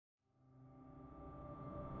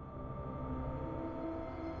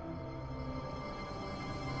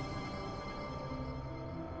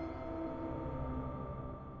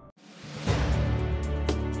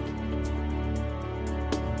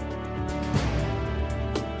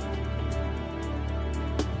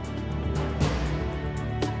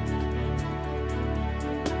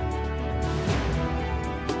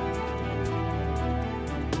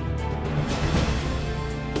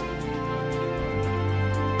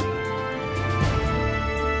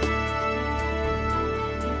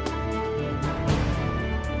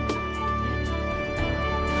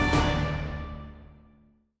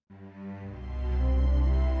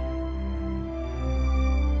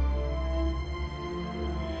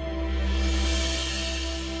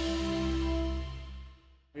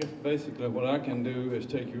basically what I can do is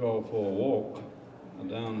take you all for a walk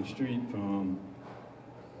down the street from,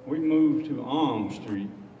 we moved to Arm Street,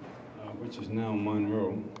 which is now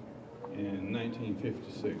Monroe, in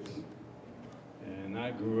 1956. And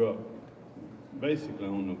I grew up basically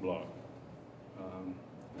on the block.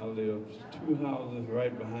 I lived 2 houses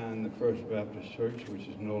right behind the First Baptist Church, which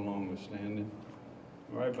is no longer standing.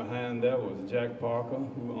 Right behind that was Jack Parker,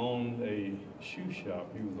 who owned a shoe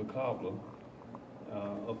shop. He was a cobbler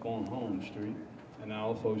up on Holmes Street, and I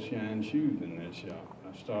also shined shoes in that shop.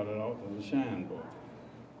 I started off as a shine boy.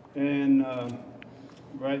 And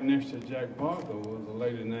right next to Jack Parker was a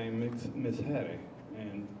lady named Miss Hattie,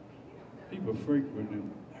 and people frequented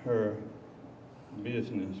her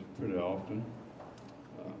business pretty often.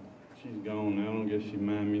 She's gone now. I don't guess she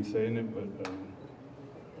mind me saying it, but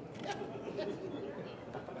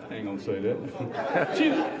I ain't gonna say that.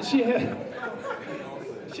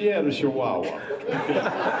 she had a Chihuahua.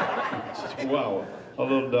 Chihuahua, a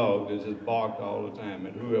little dog that just barked all the time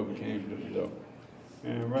at whoever came to the door.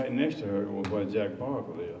 And right next to her was where Jack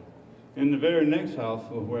Parker lived. In the very next house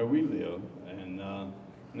was where we lived, and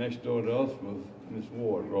next door to us was Miss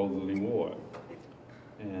Ward, Rosalie Ward.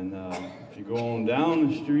 And if you go on down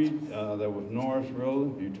the street, there was Norris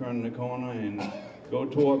Road. If you turn the corner and go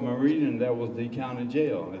toward Meridian, that was the county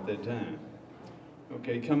jail at that time.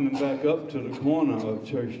 Okay, coming back up to the corner of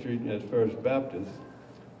Church Street at First Baptist,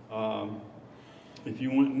 if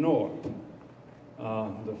you went north,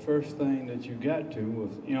 the first thing that you got to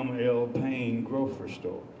was M.L. Payne grocery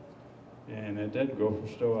store. And at that grocery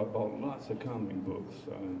store, I bought lots of comic books.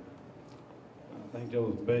 I think that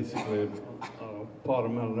was basically part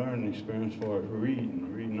of my learning experience for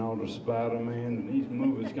reading all the Spider-Man and these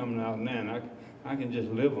movies coming out now. And I can just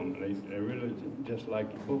live them. They're really just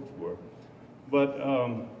like the books were. But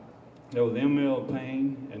there was M.L.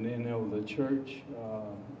 Payne, and then there was a church.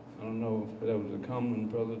 I don't know if that was a common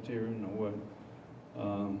Presbyterian or what.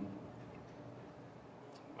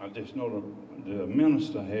 I just know the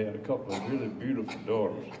minister had a couple of really beautiful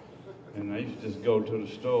daughters. And I used to just go to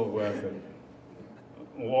the store where I could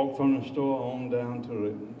walk from the store on down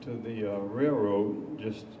to the railroad,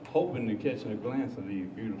 just hoping to catch a glance of these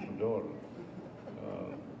beautiful daughters.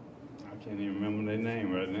 I can't even remember their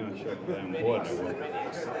name right now. I shut the damn boy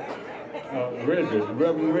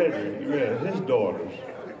Reverend Redrick, yeah, his daughters.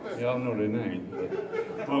 Y'all know their names.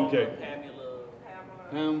 But, okay.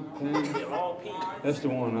 Pam? That's the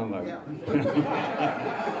one I like.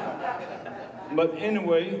 But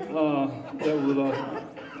anyway, there was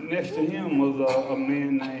next to him was a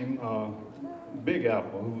man named Big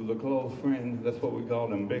Apple, who was a close friend. That's what we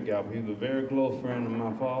called him, Big Apple. He was a very close friend of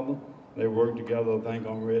my father. They worked together, I think,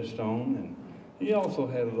 on Redstone. And he also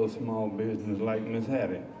had a little small business like Miss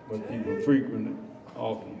Hattie, but people frequented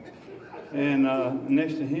often. And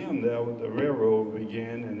next to him, there was the railroad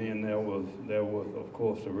began, and then there was, of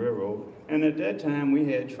course, the railroad. And at that time, we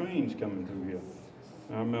had trains coming through here.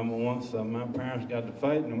 I remember once my parents got to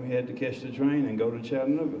fight, and we had to catch the train and go to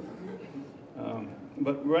Chattanooga.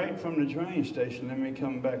 But right from the train station, let me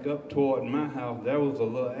come back up toward my house. There was a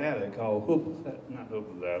little alley called Hooper's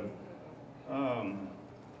Alley.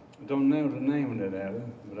 Don't know the name of that alley,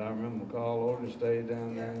 but I remember Carl Order stayed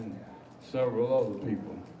down there and several other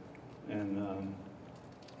people. And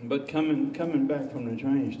but coming back from the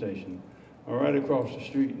train station, right across the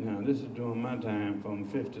street now, this is during my time from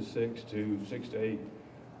 56 to 68,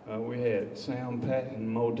 we had Sam Patton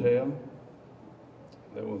Motel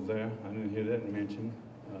that was there. I didn't hear that mentioned.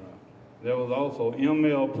 There was also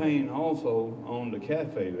M.L. Payne also owned a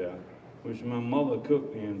cafe there, which my mother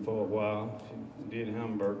cooked in for a while. She did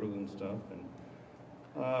hamburgers and stuff.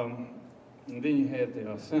 And then you had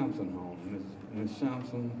the Sampson home. Miss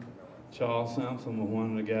Sampson, Charles Sampson was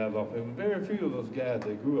one of the guys off there. Very few of those guys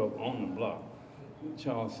that grew up on the block.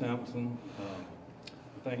 Charles Sampson.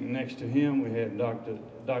 I think next to him we had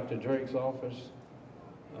Dr. Drake's office.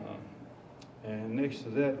 And next to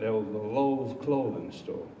that there was the Lowe's clothing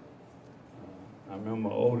store. I remember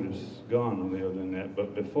Otis Garner lived in that.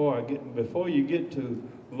 But before you get to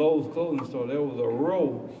Lowe's clothing store, there was a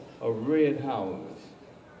row of red houses.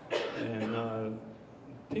 And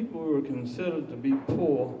people were considered to be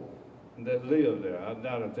poor that lived there. I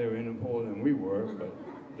doubt if they were any poorer than we were, but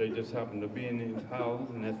they just happened to be in these houses,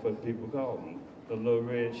 and that's what people called them, the little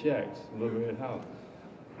red shacks, little red houses.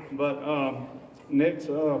 But next,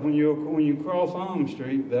 when you cross Arm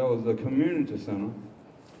Street, there was the community center.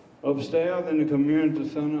 Upstairs in the community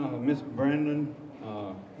center, Miss Brandon,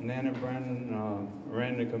 Nanny Brandon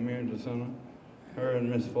ran the community center. Her and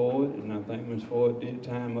Miss Ford, and I think Miss Ford did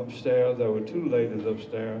time upstairs. There were two ladies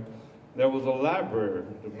upstairs. There was a library.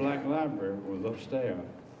 The black library was upstairs.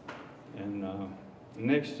 And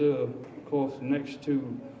next to, of course, next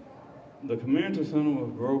to the community center was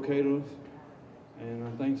Brocators. And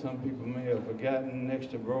I think some people may have forgotten,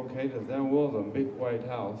 next to Brocators, there was a big white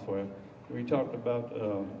house where we talked about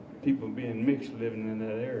people being mixed living in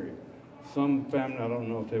that area. Some family, I don't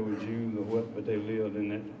know if they were Jews or what, but they lived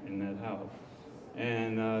in that house.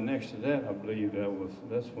 And next to that, I believe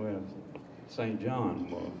that's where St.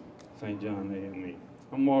 John was, St. John AME.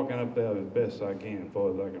 I'm walking up there as best I can, as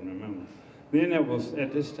far as I can remember. Then there was,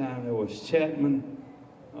 at this time, there was Chapman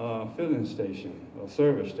filling station, or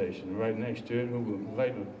service station, right next to it, who was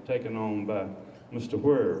later taken on by Mr.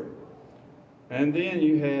 Word. And then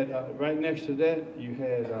you had, right next to that, you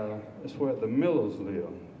had, that's where the Millers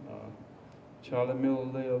lived. Charlie Miller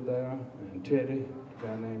lived there, and Teddy, a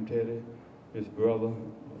guy named Teddy, his brother,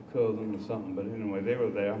 or cousin or something, but anyway, they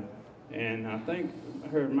were there. And I think I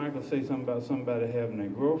heard Michael say something about somebody having a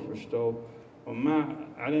grocery store. Well,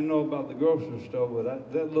 I didn't know about the grocery store,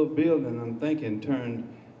 but that little building, I'm thinking, turned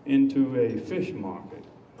into a fish market.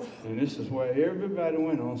 And this is where everybody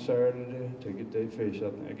went on Saturday to get their fish.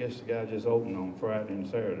 I guess the guy just opened on Friday and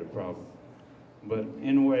Saturday, probably. But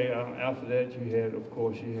anyway, after that, you had, of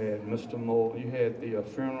course, you had Mr. Moore, you had the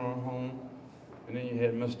funeral home, and then you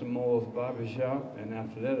had Mr. Moore's barber shop, and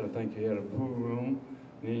after that, I think you had a pool room.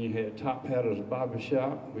 And then you had Top Hatter's barber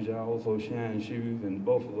shop, which I also shine shoes in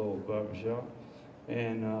both of those barber shops.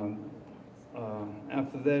 And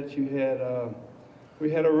after that, you had, we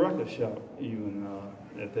had a record shop even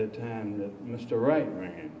at that time that Mr. Wright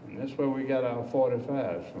ran, and that's where we got our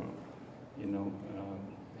 45s from, you know.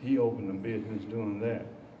 He opened a business doing that.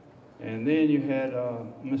 And then you had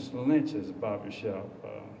Mr. Lynch's barbershop.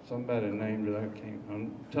 Somebody named it, I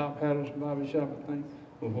can't, Top Hatter's barbershop, I think,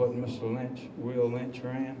 was what Mr. Lynch, Will Lynch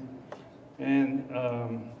ran. And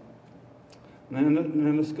now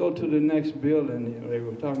let's go to the next building. They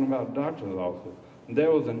were talking about doctor's office. There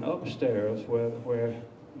was an upstairs where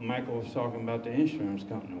Michael was talking about the insurance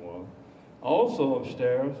company was. Also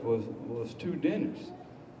upstairs was two dentists.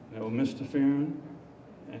 There was Mr. Fearon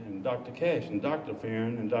and Dr. Cashin, Dr.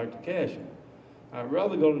 Fearon and Dr. Cashin. I'd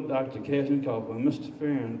rather go to Dr. Cashin because when Mr.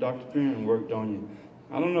 Fearon, Dr. Fearon worked on you,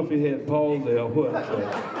 I don't know if he had palsy or what,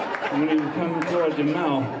 but when he was coming towards your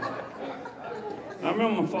mouth, I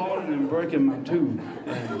remember falling and breaking my tooth.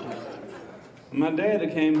 And my daddy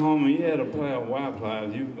came home and he had a pair of wire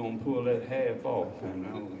pliers. He was going to pull that half off. And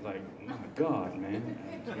I was like, my God, man.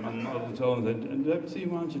 And my mother told me, see,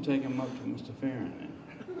 why don't you take him up to Mr. Fearon?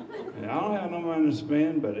 And I don't have no money to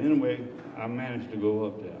spend, but anyway, I managed to go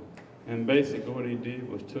up there. And basically what he did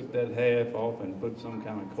was took that half off and put some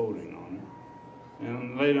kind of coating on it.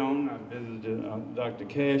 And later on, I visited Dr.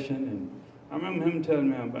 Cashin, and I remember him telling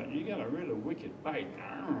me about, you got a really wicked bite.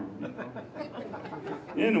 You know?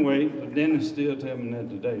 Anyway, the dentist still tell me that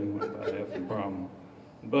today if I have some problem.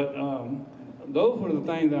 But those were the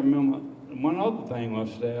things I remember. One other thing on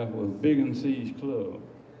staff was Big and C's Club.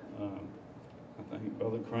 I think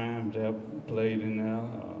Brother Crimes there played in there.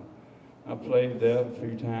 I played there a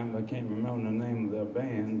few times. I can't remember the name of their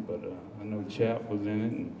band, but I know Chap was in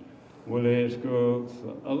it, and Willie Ed Scruggs.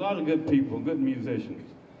 A lot of good people, good musicians.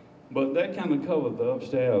 But that kind of covered the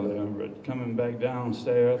upstairs there. But coming back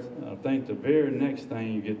downstairs, I think the very next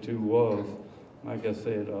thing you get to was, like I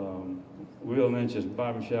said, Will Lynch's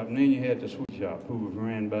barbershop, and then you had the sweet shop, who was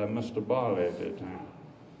ran by Mr. Barley at that time.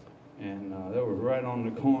 And that was right on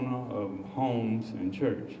the corner of Holmes and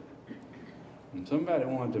Church. And somebody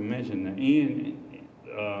wanted to mention the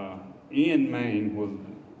Ian Main was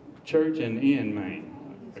Church and Ian Main.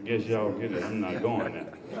 I guess y'all get it, I'm not going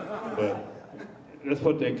there. But that's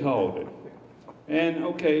what they called it. And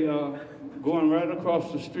okay, going right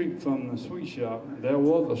across the street from the sweet shop, there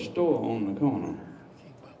was a store on the corner.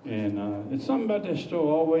 And it's something about that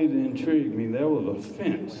store always intrigued me. There was a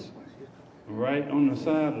fence right on the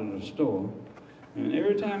side of the store. And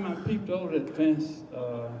every time I peeped over that fence,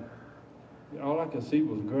 all I could see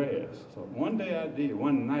was grass. So one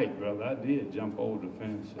night, brother, I did jump over the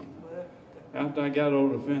fence. And after I got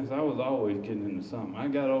over the fence, I was always getting into something. I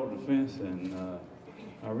got over the fence and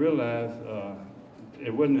I realized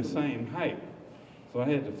it wasn't the same height. So I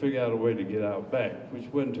had to figure out a way to get out back, which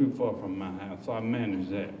wasn't too far from my house, so I managed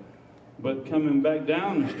that. But coming back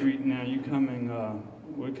down the street now,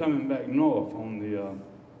 we're coming back north on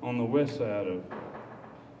the west side of,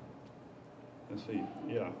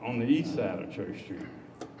 on the east side of Church Street.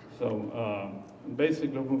 So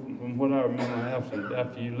basically, from what I remember,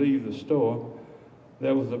 after you leave the store,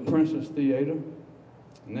 there was the Princess Theater.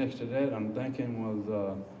 Next to that, I'm thinking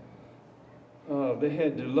was, they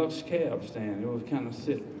had deluxe cab stand. It was kind of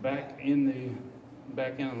sit back in a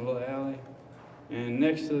little alley. And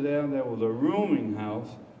next to there was a rooming house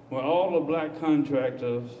where all the black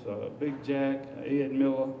contractors, Big Jack, Ed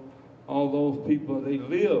Miller, all those people, they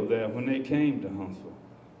lived there when they came to Huntsville.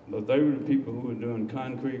 But they were the people who were doing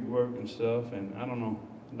concrete work and stuff, and I don't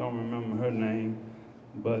remember her name.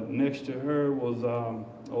 But next to her was, I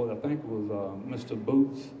think it was Mr.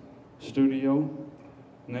 Booth's studio.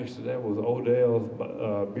 Next to that was Odell's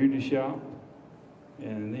beauty shop.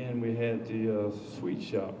 And then we had the sweet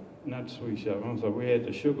shop, not the sweet shop, I'm sorry, we had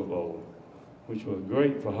the Sugar Bowl, which was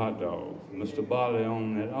great for hot dogs. Mr. Barley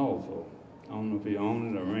owned that also. I don't know if he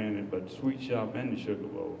owned it or ran it, but the sweet shop and the Sugar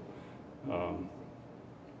Bowl.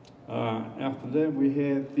 After that, we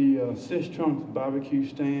had the Sis Trunk's barbecue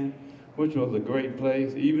stand, which was a great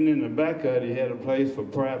place. Even in the back of it, he had a place for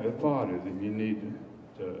private parties if you needed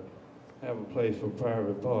to have a place for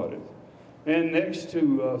private parties. And next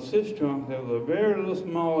to Sis Trunk, there was a very little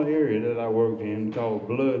small area that I worked in called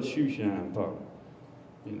Blood Shoe Shine Parlor.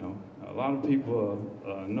 You know, a lot of people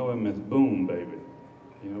know him as Boom Baby.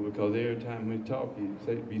 You know, because every time we talk,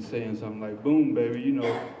 he'd be saying something like, "Boom, baby, you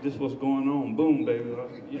know, this what's going on, boom, baby."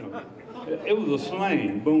 You know, it was a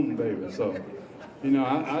slang, boom, baby. So, you know,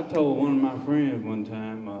 I told one of my friends one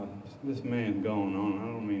time, this man's gone on. I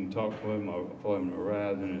don't mean to talk to him or for him to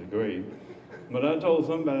rise in his grave. But I told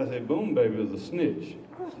somebody, I said, "Boom, baby is a snitch."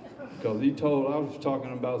 Because I was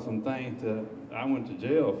talking about some things that I went to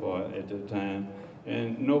jail for at the time,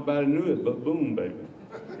 and nobody knew it but Boom, baby.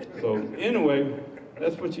 So, anyway,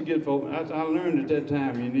 that's what you get for. I learned at that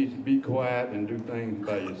time you need to be quiet and do things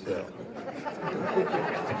by yourself.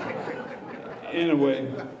 Anyway,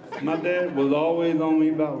 my dad was always on me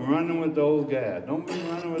about running with those guys. Don't be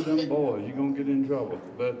running with them boys, you're gonna get in trouble.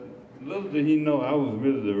 But little did he know I was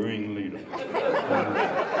really the ringleader.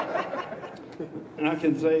 And I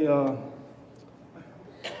can say,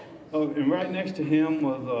 and right next to him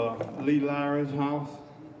was Lee Lowry's house.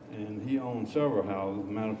 And he owned several houses.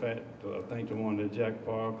 Matter of fact, I think the one that Jack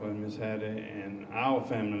Parker and Miss Hattie and our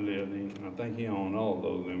family lived in, I think he owned all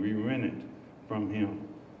those, and we rented from him.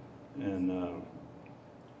 And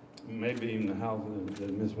maybe even the house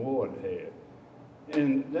that Miss Ward had.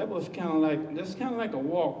 And that was kind of like a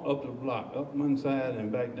walk up the block, up one side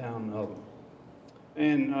and back down the other.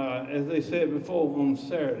 And as they said before, on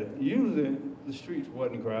Saturday, usually the streets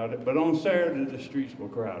wasn't crowded, but on Saturday the streets were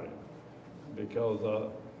crowded because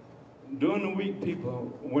during the week,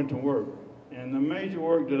 people went to work, and the major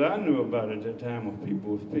work that I knew about at that time was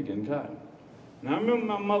people was picking cotton. Now, I remember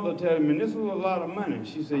my mother telling me, this was a lot of money.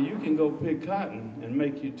 She said, you can go pick cotton and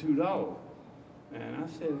make you $2. And I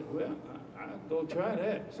said, well, I'll go try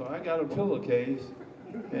that. So I got a pillowcase,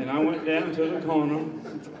 and I went down to the corner.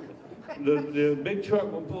 The big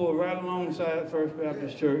truck would pull right alongside First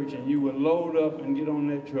Baptist Church, and you would load up and get on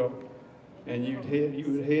that truck. And you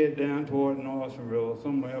would head down toward Northville,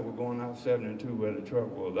 somewhere. We're going out 72 where the truck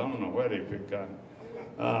was. I don't know where they picked cotton,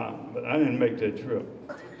 but I didn't make that trip.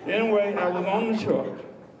 Anyway, I was on the truck,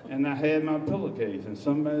 and I had my pillowcase, and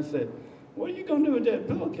somebody said, "What are you gonna do with that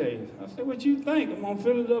pillowcase?" I said, "What you think? I'm gonna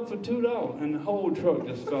fill it up for $2." And the whole truck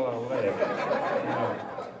just fell out laughing. You know.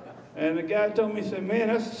 And the guy told me, he said, "Man,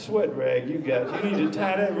 that's a sweat rag you got. You need to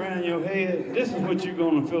tie that around your head. This is what you're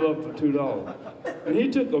gonna fill up for $2. And he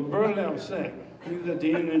took a burlap sack. He was at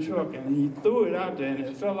the end of the truck, and he threw it out there, and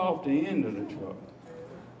it fell off the end of the truck.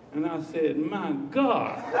 And I said, "My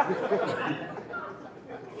God."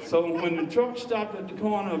 So when the truck stopped at the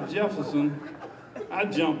corner of Jefferson, I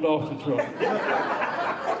jumped off the truck.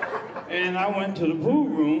 And I went to the pool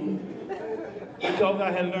room, because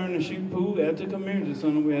I had learned to shoot pool at the community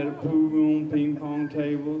center. We had a pool room, ping pong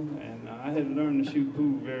table, and I had learned to shoot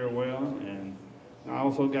pool very well. And I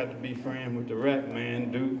also got to be friends with the rack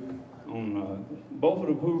man, Duke. On both of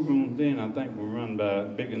the pool rooms then, I think, were run by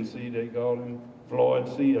Big and C, they called him. Floyd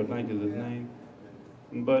C, I think is his name.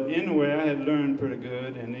 But anyway, I had learned pretty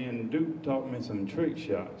good, and then Duke taught me some trick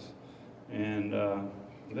shots. And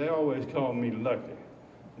they always called me lucky.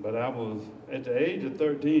 But I was, at the age of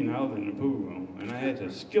 13, I was in the pool room, and I had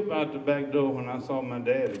to skip out the back door when I saw my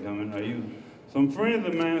daddy coming. Some friends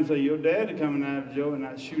of mine say, "Your daddy coming out, Joe," and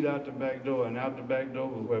I'd shoot out the back door, and out the back door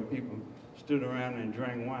was where people stood around and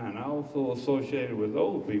drank wine. I also associated with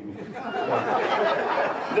old people.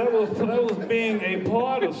 That was being a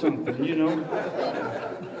part of something, you know.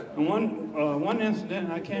 And one incident,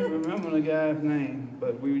 I can't remember the guy's name,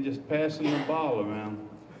 but we were just passing the ball around.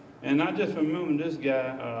 And I just remember this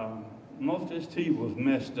guy, most of his teeth was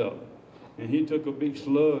messed up. And he took a big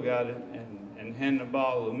slug out of it and handed the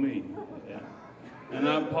ball to me. Yeah. And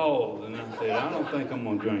I paused and I said, "I don't think I'm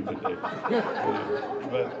gonna drink today."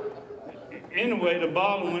 But anyway, the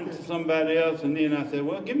bottle went to somebody else, and then I said,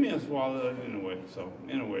 well, give me a swallow anyway. So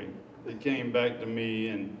anyway, it came back to me,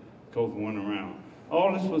 and Coach went around.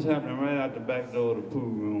 All this was happening right out the back door of the pool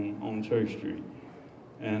room on Church Street.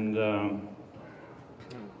 And that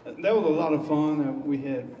was a lot of fun.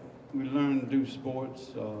 We learned to do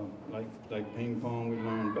sports, like ping pong. We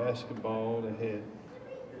learned basketball. They had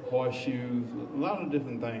horseshoes, a lot of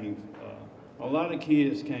different things. A lot of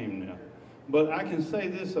kids came there. But I can say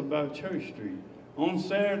this about Church Street. On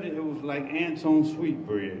Saturday, it was like ants on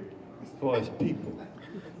sweetbread as far as people.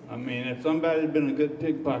 I mean, if somebody had been a good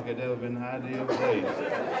pickpocket, that would have been the ideal place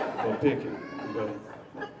for picking. But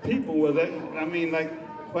people were that, I mean, like,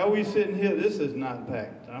 while we sitting here, this is not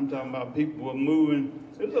packed. I'm talking about people were moving.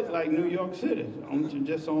 It looked like New York City,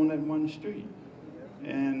 just on that one street.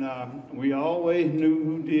 And we always knew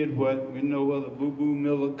who did what. We know whether Boo Boo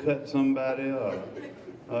Miller cut somebody or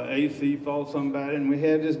AC fought somebody. And we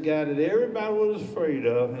had this guy that everybody was afraid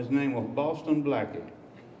of. His name was Boston Blackie.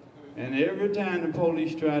 And every time the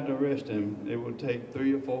police tried to arrest him, it would take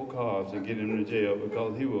 3 or 4 cars to get him to jail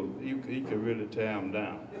because he could really tear him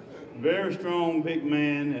down. Very strong, big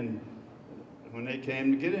man, and when they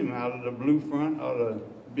came to get him out of the Blue Front or the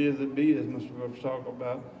Busy Bee, as Mr. Brooks talked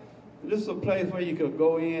about, this is a place where you could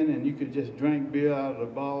go in and you could just drink beer out of the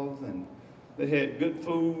bottles, and they had good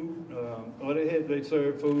food, or they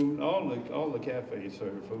served food. All the cafes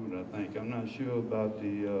served food, I think. I'm not sure about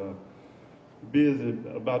the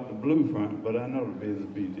Blue Front, but I know the Busy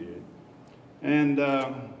Bee did. And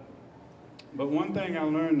but one thing I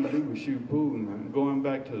learned to do was shoot pool. And going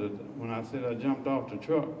back to when I said I jumped off the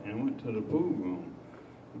truck and went to the pool room.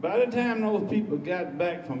 By the time those people got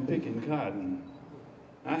back from picking cotton,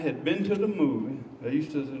 I had been to the movie. They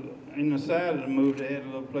used to, in the side of the movie, they had a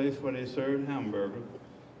little place where they served hamburgers.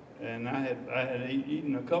 And I had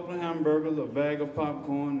eaten a couple of hamburgers, a bag of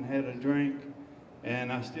popcorn, had a drink,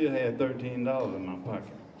 and I still had $13 in my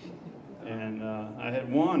pocket. And I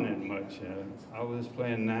had won that much. I was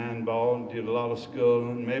playing 9-ball, did a lot of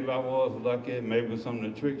sculling. Maybe I was lucky, maybe some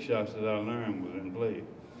of the trick shots that I learned was in play.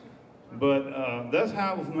 But that's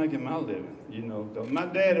how I was making my living, you know. My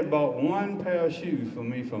daddy bought 1 pair of shoes for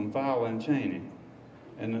me from Fowler and Cheney,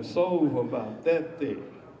 and the soles were about that thick.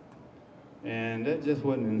 And that just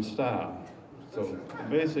wasn't in style. So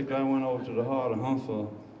basically I went over to the heart of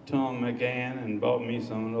Huntsville, Tom McGann, and bought me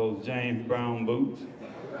some of those James Brown boots.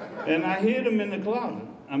 And I hid them in the closet.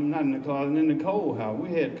 I'm not in the closet, in the coal house.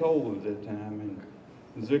 We had coal at that time.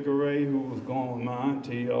 And Zickeray, who was going with my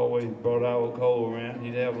auntie, always brought our coal around.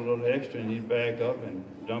 He'd have a little extra and he'd back up and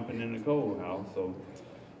dump it in the coal house. So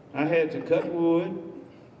I had to cut wood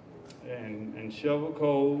and shovel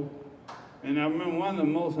coal. And I remember one of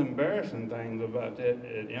the most embarrassing things about that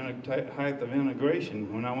at height of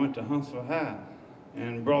integration, when I went to Huntsville High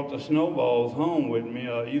and brought the snowballs home with me,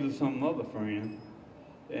 or either some other friend,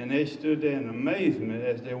 and they stood there in amazement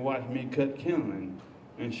as they watched me cut kindling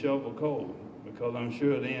and shovel coal. Because I'm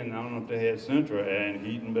sure then, I don't know if they had central air and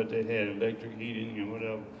heating, but they had electric heating and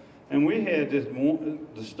whatever. And we had this,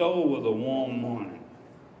 the stove was a warm morning.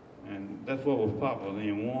 And that's what was popular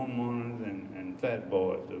then, warm mornings and fat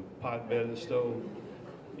boys, the pot belly stove.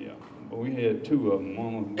 Yeah, but we had 2 of them.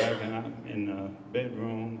 One was back in the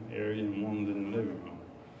bedroom area and one was in the living room.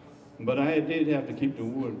 But I did have to keep the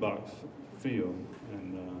wood box filled.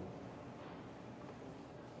 And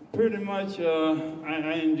pretty much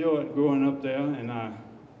I enjoyed growing up there, and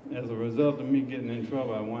as a result of me getting in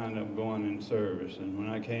trouble, I wound up going in service. And when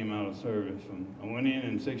I came out of service, I went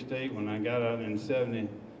in 68, when I got out in 70,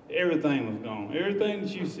 everything was gone. Everything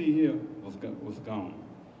that you see here was gone.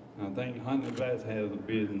 And I think Huntley Bats has a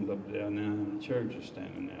business up there now, and the church is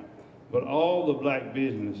standing there. But all the black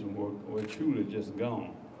businesses were truly just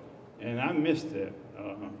gone. And I missed that.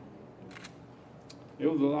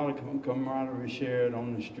 It was a lot of camaraderie shared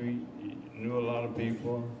on the street. You knew a lot of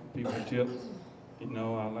people tipped. You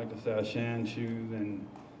know, like I said, I shined shoes, and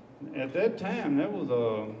at that time, that was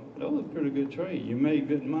a pretty good trade. You made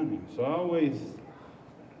good money. So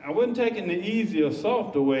I wasn't taking the easy or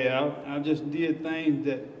softer way out. I just did things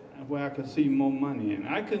where I could see more money in.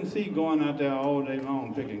 I couldn't see going out there all day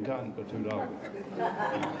long picking cotton for $2.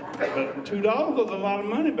 But $2 was a lot of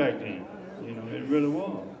money back then. You know, it really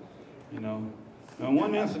was. You know. Now,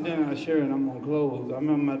 one incident I shared, and I'm gonna close. I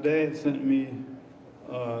remember my dad sent me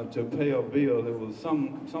to pay a bill. There was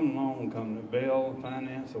some loan company, Bell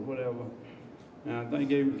Finance or whatever, and I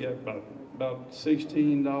think he got about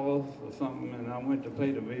 $16 or something. And I went to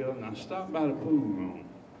pay the bill, and I stopped by the pool room.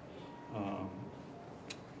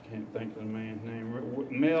 Can't think of the man's name.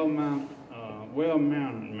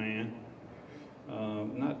 Well-mounted man.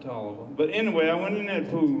 not Tolliver. But anyway, I went in that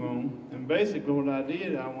pool room, and basically what I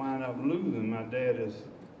did, I wound up losing my daddy's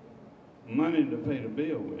money to pay the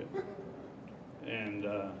bill with. And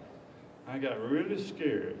I got really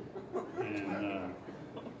scared. And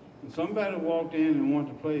somebody walked in and wanted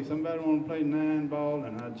to play, somebody wanted to play 9-ball,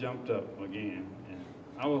 and I jumped up again. And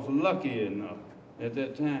I was lucky enough at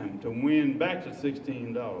that time to win back to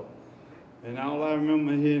 $16. And all I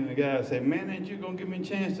remember hearing the guy say, "Man, ain't you gonna give me a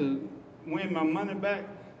chance to win my money back?"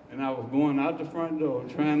 And I was going out the front door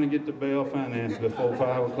trying to get the bail finance before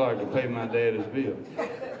 5 o'clock to pay my daddy's bill.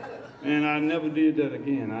 And I never did that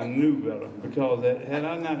again. I knew better, because had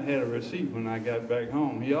I not had a receipt when I got back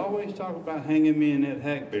home, he always talked about hanging me in that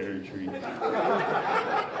hackberry tree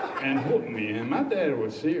and hooked me. And my dad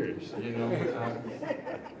was serious, you know.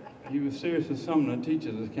 He was serious as some of the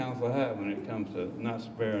teachers at council have when it comes to not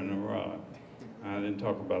sparing the rod. I didn't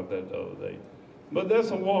talk about that the other day. But that's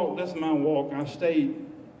a walk, that's my walk. I stayed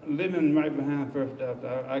living right behind First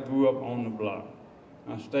After. I grew up on the block.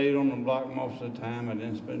 I stayed on the block most of the time. I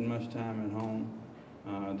didn't spend much time at home.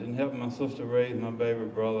 I didn't help my sister raise my baby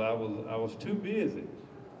brother. I was too busy.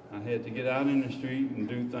 I had to get out in the street and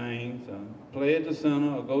do things, play at the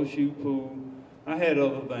center or go shoot pool. I had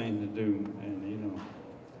other things to do, and you know,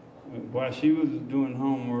 while she was doing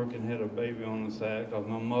homework and had a baby on the side, because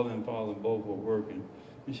my mother and father both were working,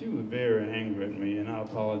 and she was very angry at me, and I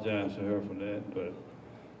apologize to her for that, but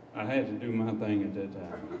I had to do my thing at that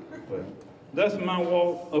time. But that's my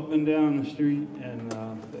walk up and down the street, and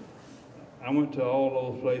I went to all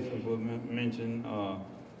those places we mentioned,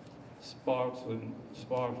 Sparks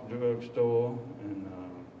Drugstore, and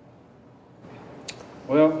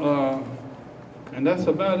and that's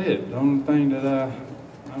about it. The only thing that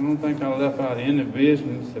I don't think I left out any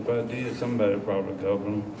business. If I did, somebody probably covered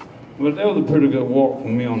them. But that was a pretty good walk for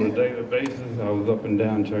me on a daily basis. I was up and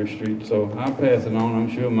down Church Street, so I'll pass it on. I'm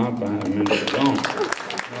sure my 5 minutes is gone.